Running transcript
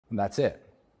And that's it.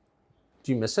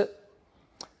 Do you miss it?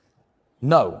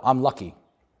 No, I'm lucky.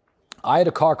 I had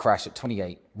a car crash at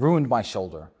 28, ruined my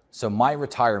shoulder, so my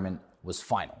retirement was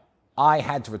final. I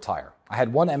had to retire. I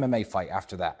had one MMA fight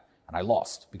after that, and I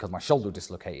lost because my shoulder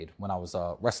dislocated when I was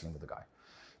wrestling with the guy,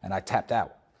 and I tapped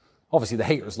out. Obviously, the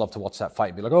haters love to watch that fight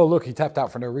and be like, oh, look, he tapped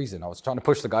out for no reason. I was trying to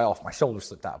push the guy off. My shoulder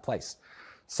slipped out of place.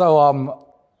 So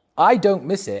I don't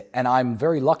miss it, and I'm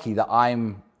very lucky that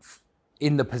I'm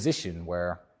in the position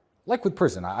where, like with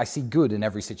prison, I see good in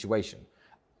every situation.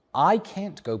 I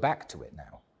can't go back to it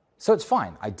now. So it's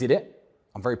fine. I did it.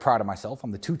 I'm very proud of myself.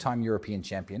 I'm the 2-time European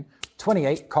champion.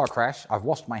 28, car crash. I've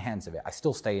washed my hands of it. I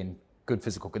still stay in good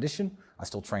physical condition. I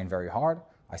still train very hard.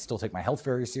 I still take my health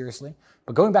very seriously.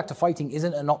 But going back to fighting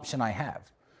isn't an option I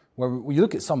have. When you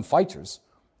look at some fighters,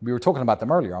 we were talking about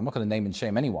them earlier. I'm not going to name and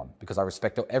shame anyone because I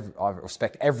respect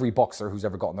every boxer who's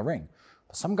ever got in the ring.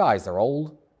 But some guys, they're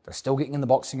old. They're still getting in the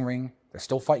boxing ring. They're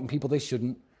still fighting people they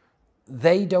shouldn't.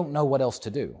 They don't know what else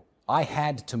to do. I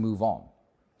had to move on.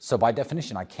 So by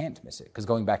definition, I can't miss it because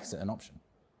going back isn't an option.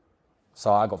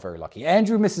 So I got very lucky.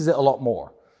 Andrew misses it a lot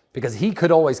more because he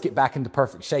could always get back into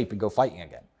perfect shape and go fighting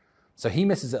again. So he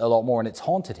misses it a lot more, and it's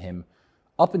haunted him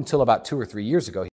up until about 2 or 3 years ago.